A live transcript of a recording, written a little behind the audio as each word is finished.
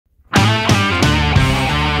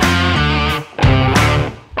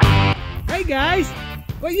guys,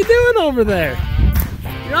 what you doing over there?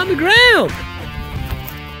 You're on the ground.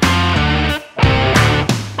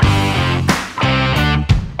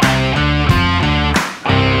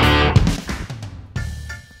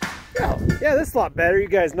 Yeah, this is a lot better. You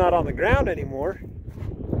guys not on the ground anymore.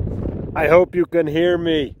 I hope you can hear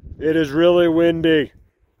me. It is really windy.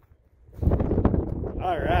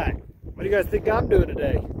 All right, what do you guys think I'm doing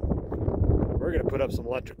today? We're gonna put up some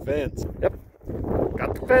electric fence. Yep,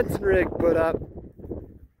 got the fencing rig put up.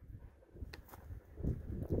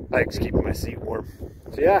 Thanks, keeping my seat warm.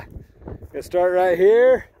 So yeah, gonna start right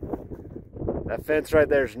here. That fence right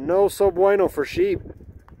there is no so bueno for sheep.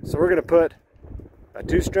 So we're gonna put a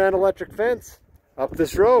 2-strand electric fence up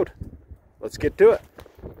this road. Let's get to it.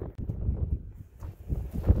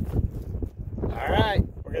 All right,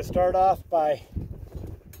 we're gonna start off by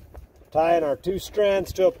tying our 2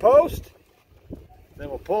 strands to a post. Then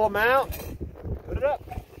we'll pull them out, put it up.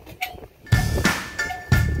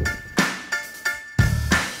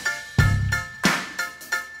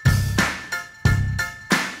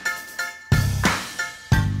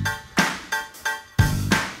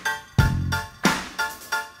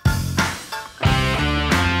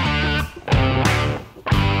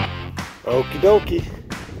 Okie dokie.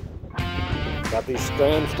 Got these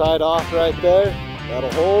strands tied off right there. That'll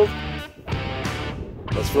hold.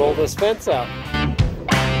 Let's roll this fence out.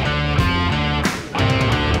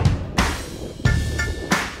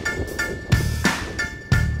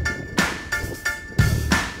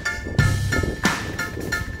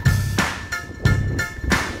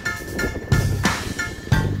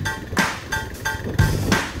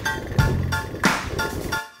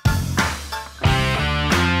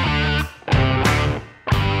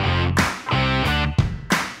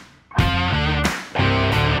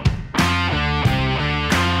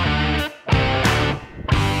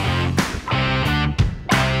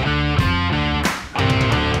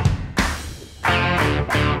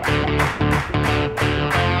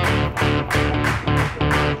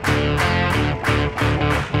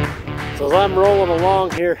 So as I'm rolling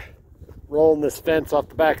along here, rolling this fence off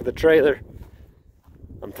the back of the trailer,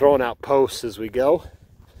 I'm throwing out posts as we go.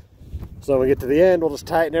 So when we get to the end, we'll just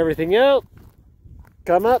tighten everything out,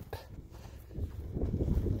 come up.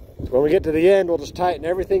 So when we get to the end, we'll just tighten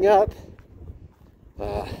everything up,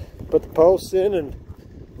 put the posts in, and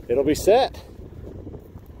it'll be set.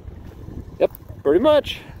 Yep, pretty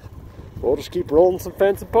much. We'll just keep rolling some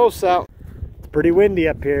fence and posts out. It's pretty windy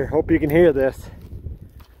up here. Hope you can hear this.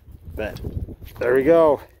 But there we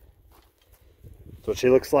go. That's what she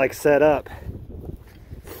looks like set up.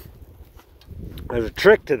 There's a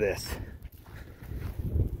trick to this.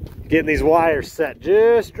 Getting these wires set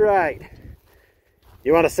just right.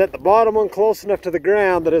 You want to set the bottom one close enough to the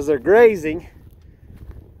ground that as they're grazing,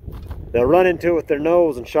 they'll run into it with their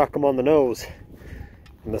nose and shock them on the nose.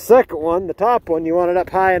 And the second one, the top one, you want it up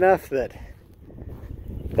high enough that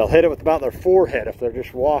they'll hit it with about their forehead if they're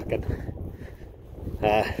just walking.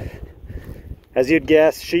 As you'd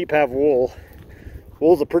guess, sheep have wool.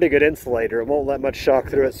 Wool's a pretty good insulator. It won't let much shock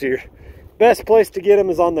through it. So your best place to get them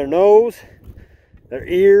is on their nose, their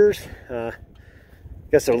ears. I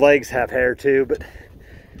guess their legs have hair too, but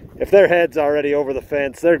if their head's already over the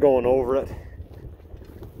fence, they're going over it.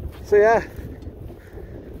 So yeah,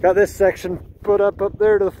 got this section put up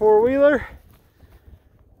there to the 4-wheeler.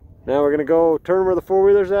 Now we're gonna go turn where the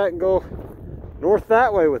 4-wheeler's at and go north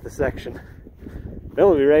that way with the section. Then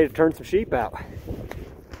we'll be ready to turn some sheep out.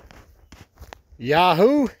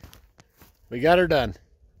 Yahoo! We got her done.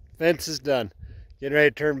 Fence is done. Getting ready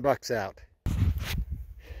to turn bucks out.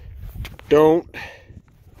 Don't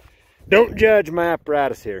judge my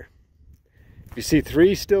apparatus here. If you see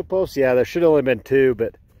 3 steel posts, yeah, there should have only been 2,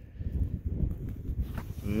 but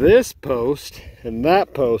this post and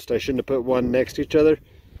that post, I shouldn't have put one next to each other.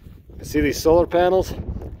 You see these solar panels?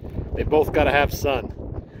 They both got to have sun.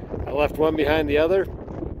 I left one behind the other.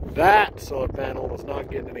 That solar panel was not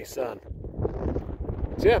getting any sun.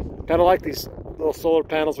 So yeah, kind of like these little solar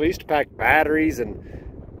panels. We used to pack batteries and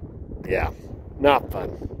yeah, not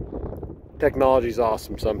fun. Technology's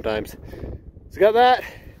awesome sometimes. So got that.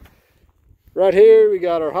 Right here, we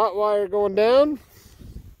got our hot wire going down.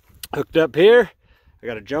 Hooked up here. I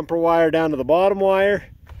got a jumper wire down to the bottom wire.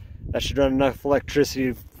 That should run enough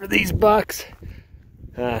electricity for these bucks.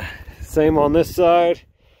 Same on this side.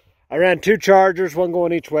 I ran 2 chargers, one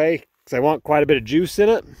going each way, because I want quite a bit of juice in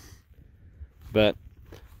it. But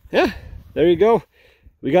yeah, there you go.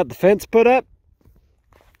 We got the fence put up.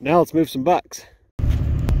 Now let's move some bucks.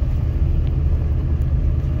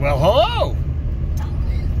 Well, hello.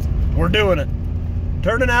 We're doing it.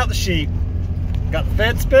 Turning out the sheep. Got the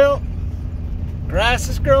fence built. Grass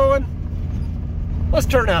is growing. Let's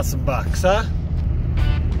turn out some bucks, huh?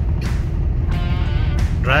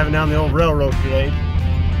 Driving down the old railroad grade.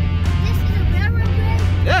 This is a railroad grade?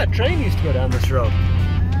 Yeah, a train used to go down this road.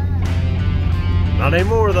 Not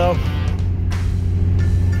anymore, though. So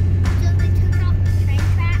they took out the train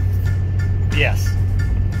tracks? Yes.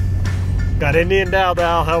 Got Indy and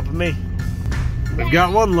Dal helping me. We've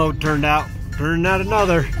got one load turned out. Turning out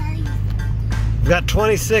another. We've got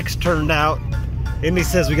 26 turned out. Indy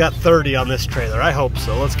says we got 30 on this trailer. I hope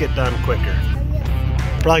so. Let's get done quicker.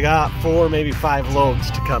 Probably got 4, maybe 5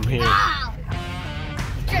 loads to come here.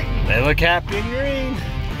 They look happy and green.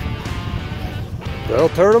 Well,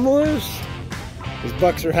 turn them loose. These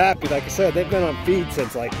bucks are happy. Like I said, they've been on feed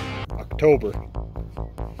since like October.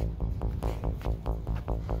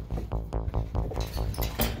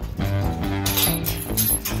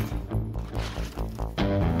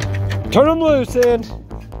 Turn them loose, in.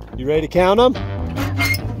 You ready to count them?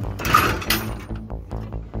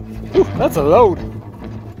 Whew, that's a load.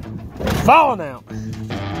 They're falling out. 1,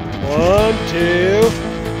 2,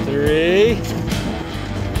 3.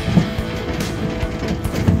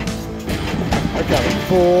 I got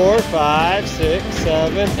 4, 5, 6,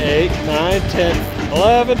 7, 8, 9, 10,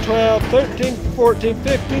 11, 12, 13, 14,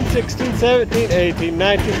 15, 16, 17, 18,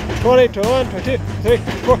 19, 20, 21, 22, 23,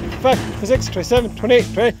 24, 25, 26, 27, 28,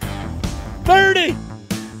 30. 30!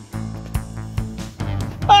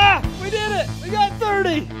 Ah! We did it! We got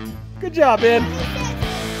 30! Good job, Ben.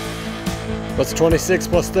 What's 26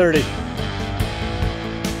 plus 30?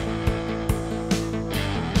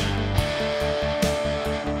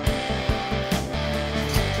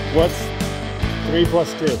 What's 3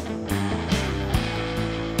 plus 2?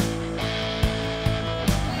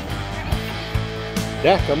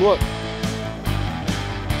 Yeah, come look.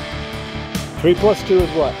 3 plus 2 is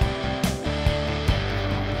what?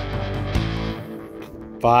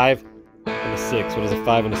 5 and a 6. What does a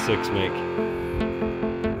 5 and a 6 make?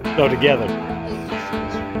 No, together.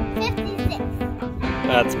 56.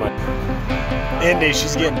 That's my Indy.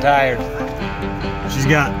 She's getting tired. She's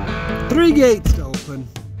got 3 gates to open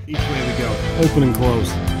each way we go. Open and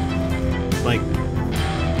close. Like,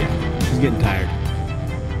 yeah, she's getting tired.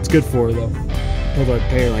 It's good for her though. Told her I'd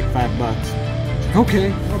pay her like $5. She's like,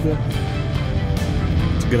 okay, I'll do it.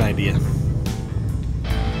 It's a good idea.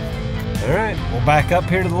 All right, we'll back up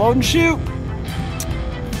here to the load and shoot.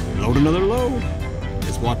 Load another load.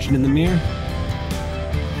 Just watching in the mirror.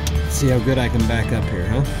 See how good I can back up here,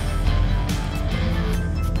 huh?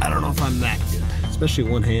 I don't know if I'm that good, especially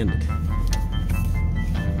one-handed.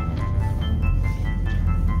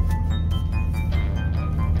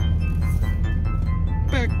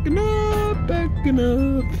 Backing up, backing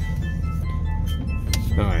up.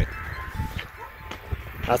 All right,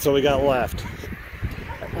 that's what we got left.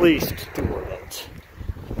 At least 2 more loads.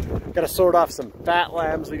 Got to sort off some fat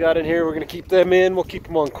lambs we got in here. We're going to keep them in. We'll keep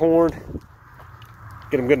them on corn.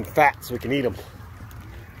 Get them good and fat so we can eat them.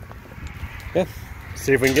 Yeah.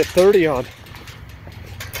 See if we can get 30 on.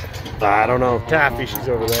 I don't know. Taffy, she's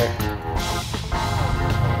over there.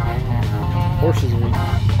 Horses are eating.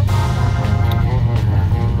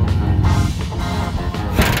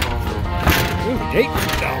 Ooh, the gate's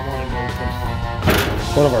down.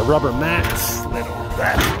 One of our rubber mats.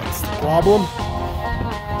 That's the problem.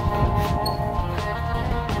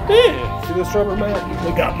 Yeah, see this rubber mat?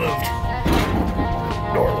 It got moved.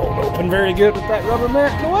 Door won't open very good with that rubber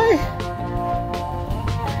mat in the way.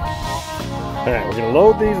 Alright, we're going to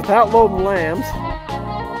load these without loading lambs.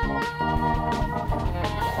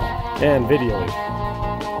 And videoing.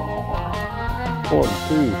 1,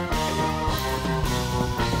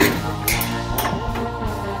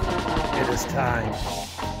 2. It is time.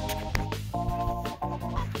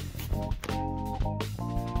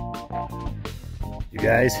 You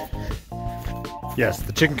guys, yes,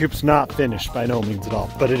 the chicken coop's not finished by no means at all,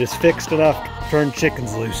 but it is fixed enough to turn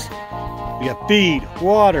chickens loose. We got feed,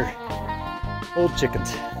 water, old chickens.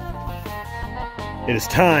 It is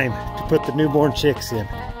time to put the newborn chicks in.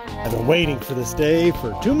 I've been waiting for this day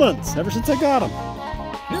for 2 months, ever since I got them.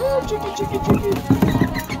 No, chicken, chicken, chicken.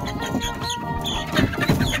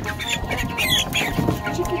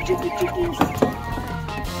 Chicken, chicken, chicken.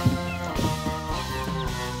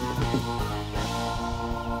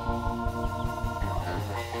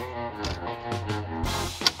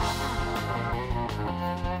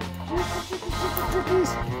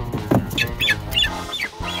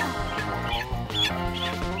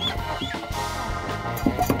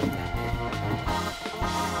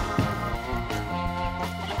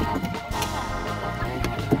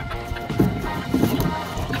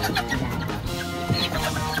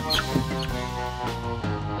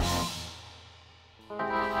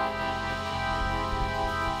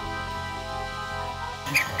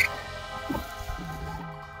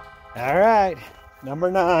 right, number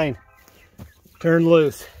 9. Turned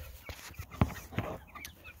loose.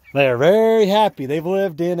 They are very happy. They've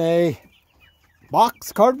lived in a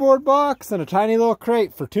cardboard box and a tiny little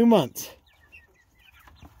crate for 2 months.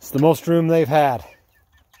 It's the most room they've had.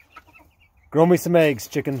 Grow me some eggs,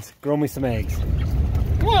 chickens. Grow me some eggs.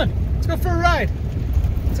 Come on, let's go for a ride.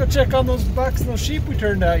 Let's go check on those bucks and those sheep we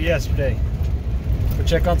turned out yesterday. Go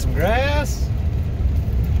check on some grass.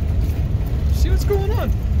 See what's going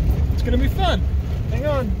on. It's gonna be fun. Hang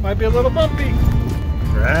on, might be a little bumpy.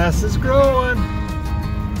 Grass is growing.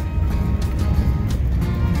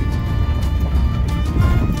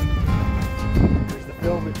 Here's the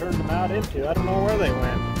field we turned them out into. I don't know where they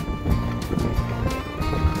went.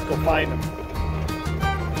 Let's go find them.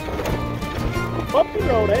 Bumpy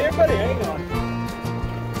road, hey everybody, hang on.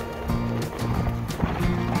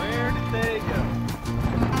 Where did they go?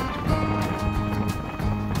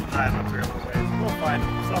 I'm up here a little ways. We'll find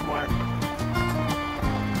them somewhere.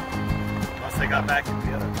 Unless they got back into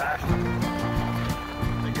the other pasture.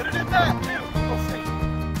 They could have did that too. We'll see.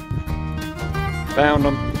 Found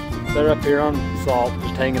them. They're up here on salt,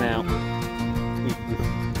 just hanging out.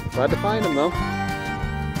 Tried to find them though.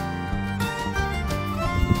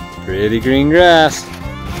 Pretty green grass.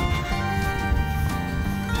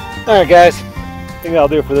 Alright guys, I think that'll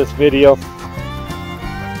do it for this video.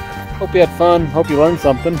 Hope you had fun, hope you learned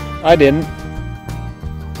something. I didn't.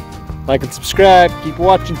 Like and subscribe, keep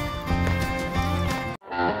watching.